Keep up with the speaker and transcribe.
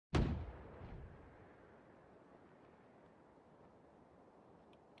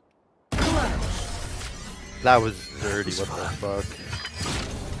That was dirty, what the fuck?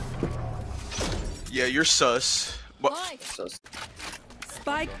 Yeah, you're sus. What? Sus.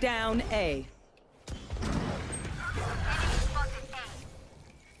 Spike down A.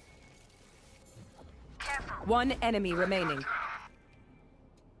 One enemy remaining.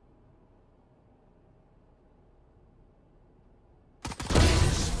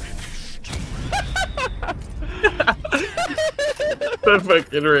 That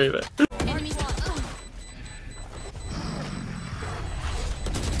fucking right.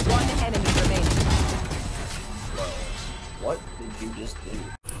 One enemy remaining. What did you just do?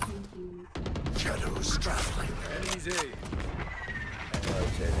 Shadows traveling. Easy. I'm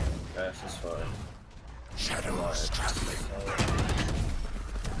rotating fast as fuck. Shadows traveling.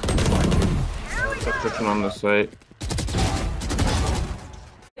 Put this one on the site.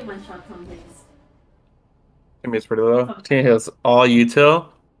 Give me it's pretty low. He has all util.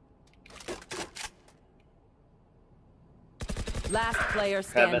 Last player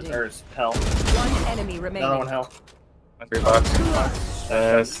Heaven, standing. Earth, hell. One enemy remaining. Another one, hell. 3 box.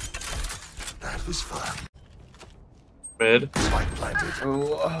 Yes. That was fun. Mid. Spike planted.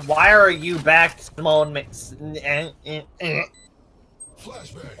 Ooh, why are you back, Simone? Flashbang.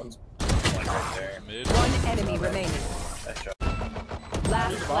 Right there. One enemy remaining. Nice job.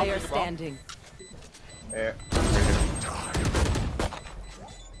 Last player standing. There.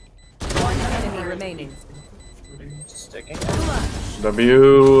 One enemy remaining. Sticking. W.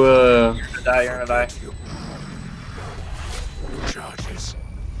 You're gonna die, you're gonna die. Charges.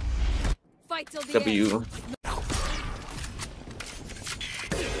 Fight till the W.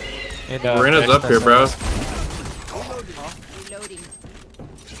 And, Marina's up here, bro. Reloading.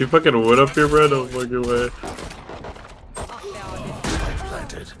 You fucking wood up here, bro? No fucking way. Spike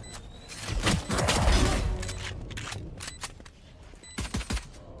planted.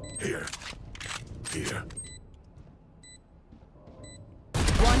 Here. Here.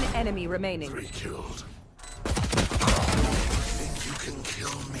 One enemy remaining. 3 killed. Think you can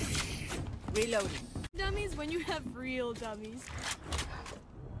kill me? Reloading. Dummies when you have real dummies.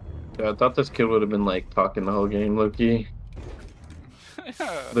 Yeah, I thought this kid would have been like talking the whole game, Loki.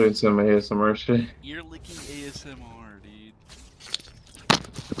 Doing some ASMR shit. You're licking ASMR, dude.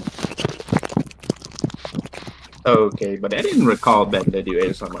 Okay, but I didn't recall Ben to do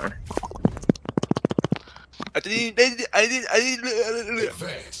ASMR. I didn't.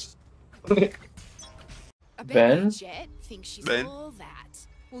 Advance. I bet Ben? that Jet thinks she's Ben? all that.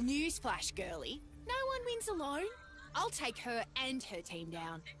 Well, newsflash, girly. No one wins alone. I'll take her and her team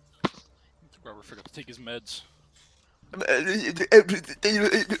down. Robert forgot to take his meds.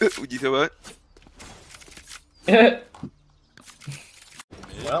 You know what?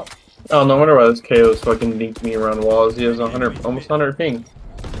 Well, Oh, no wonder why this KO's fucking dinked me around walls. He has 100, almost 100 ping.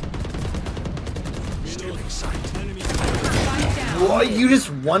 Stealing sight. what, you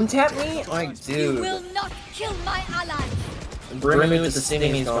just one-tap me? Like, You dude. will not kill my ally. Bring me with the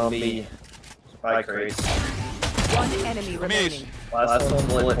stinging's gonna be spike race. One enemy remaining. Last one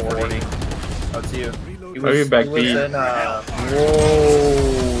bullet 40. Oh, it's you. He Are you back, he was B? in, Whoa.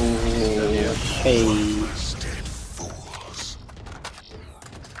 Hey. Dead fools.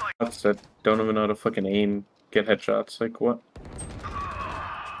 That's it. Don't even know how to fucking aim, get headshots. Like, what?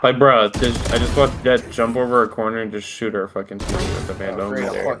 Like, bruh, I just watched Jet jump over a corner and just shoot her fucking team with the Vandal.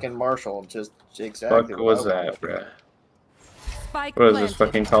 Great fucking Marshall, just exactly. Fuck was what I that, bruh? Spike What is this,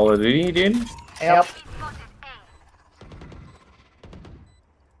 planted. fucking Call of Duty, dude? Yep.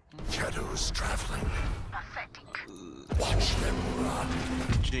 Shadows traveling. Watch them run.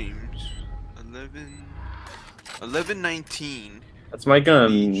 James. 11-19. That's my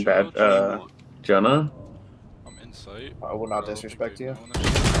gun, bad, Jonah. I'm in sight. I will not disrespect you.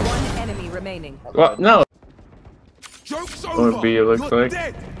 One enemy remaining. What? No. Joke's What B it looks like.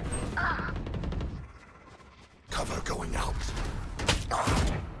 Cover going out.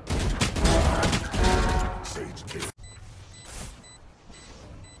 Sage kill.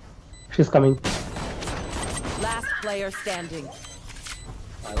 She's coming. Last player standing.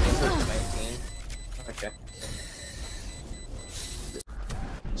 I was at 19. Okay.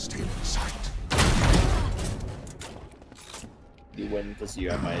 Stealing sight. You win this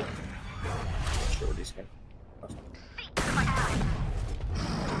year, I might. Shorty skin.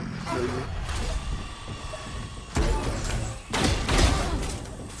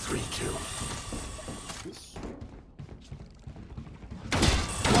 3 kill.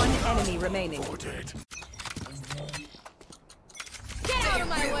 One enemy remaining. 4 dead. Get out of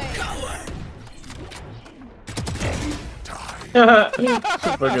my way.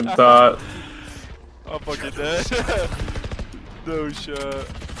 Fucking thought. I'm fucking dead. No shot.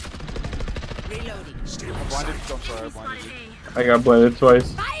 Reloading. I blinded. I'm sorry, I blinded you. I got blinded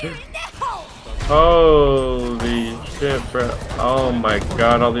twice. Fire in the hole! Holy shit, bro. Oh my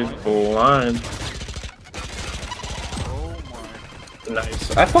god, all these blinds. Oh my.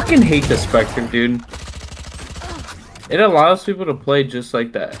 Nice. I fucking hate the Spectre, dude. It allows people to play just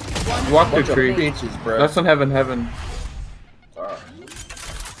like that. Walk through tree. Bitches, bro. That's on heaven.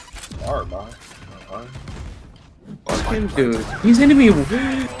 Sorry, man. Fucking dude. He's hitting me.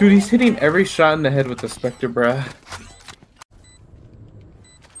 Dude, he's hitting every shot in the head with the Spectre, bruh.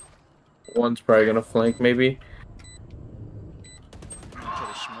 One's probably gonna flank, maybe. Try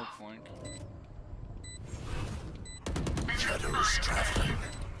to smoke flank. Shadows traveling.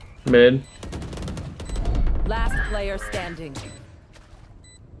 Mid. Last player standing.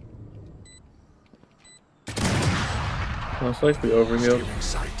 Most likely overhealed. Stealing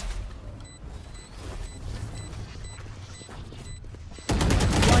sight.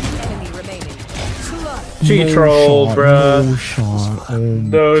 One enemy remaining. She trolled, bruh. No shot.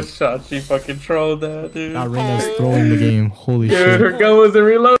 No shot. She fucking trolled that, dude. That Reyna's throwing the game. Holy Dude, shit. her gun wasn't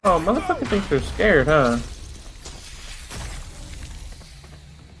reload. Oh, motherfucker thinks they're scared, huh?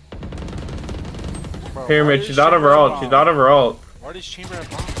 Bro, Pyramid, why she's did out of her Chamber ult. have She's bomb? out of her ult. Why does Chamber have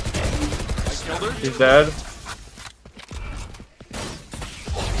bomb? I killed her? She's dead.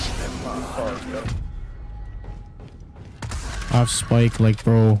 I have Spike, like,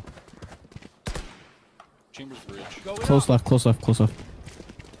 bro. Chamber's bridge. Close left, close left, close left.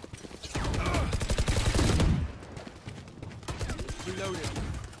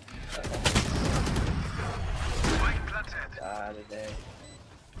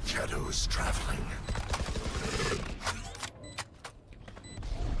 Shadows traveling.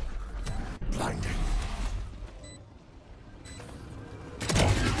 Blinding.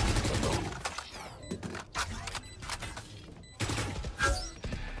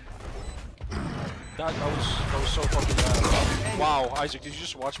 That was so fucking bad. Wow, Isaac, did you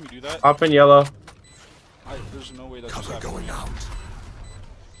just watch me do that? Up in yellow. There's no way that just Cover happened. going out.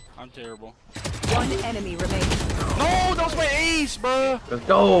 I'm terrible. One enemy remaining. No, that was my ace, bro. Let's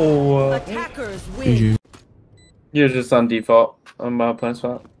go. Attackers win. GG. You're just on default. I'm playing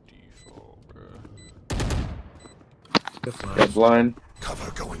spot. Default, bro. Got blind.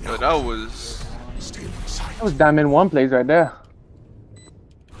 Cover going Yo, out. that was. Stealing sight. That was diamond one plays right there.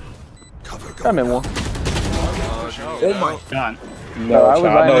 Cover going Diamond out. one. Oh my god. No I was shot,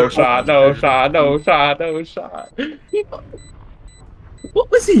 lying. no shot, no shot, no shot, no shot.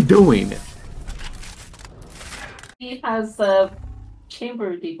 What was he doing? He has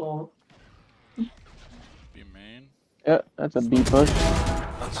chamber default. Be main. Yeah, that's a B push.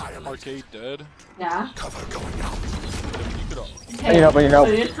 Arcade dead. Yeah. Cover going out. You could I need help, I need help.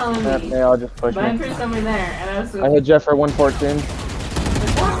 So you're telling Yeah, me they all just push me. Viper's over there, and I was I hit Jeff for 114.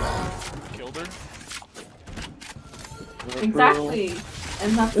 killed her. exactly,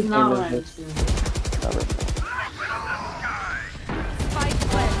 and that's This not game what I'm is doing. Spike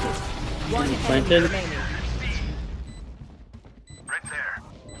planted. One enemy Planted. remaining.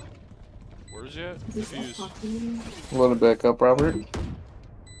 Where's he at? Is this Fuse. fucking- A little back up, Robert.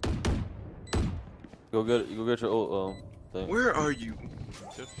 Go get your ult thing. Where are you?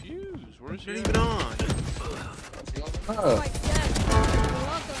 Defuse. Where's he You're at? even on. Oh.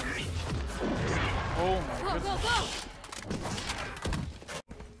 Oh my goodness.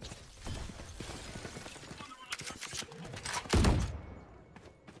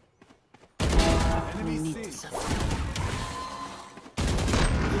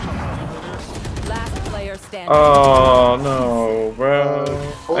 Last player standing. Oh no, bro.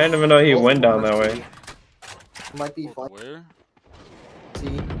 I didn't even know he went down that way. Might be fun. Where?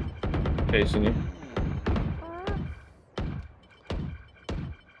 Chasing you.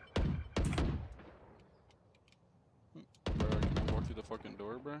 Bro, can you walk through the fucking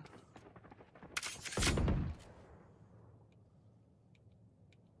door, bro?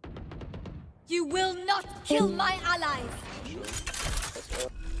 You will not kill my allies!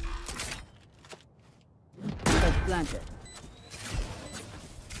 Planted.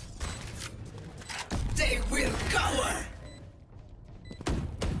 They will cower!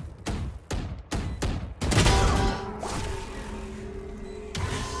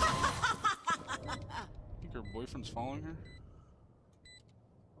 I think her boyfriend's following her.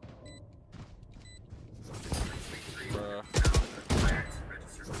 Bruh.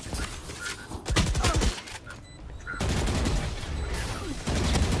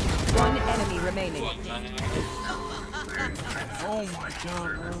 One enemy remaining. Oh my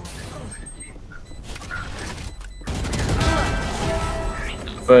god, bro.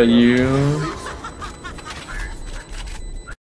 But you.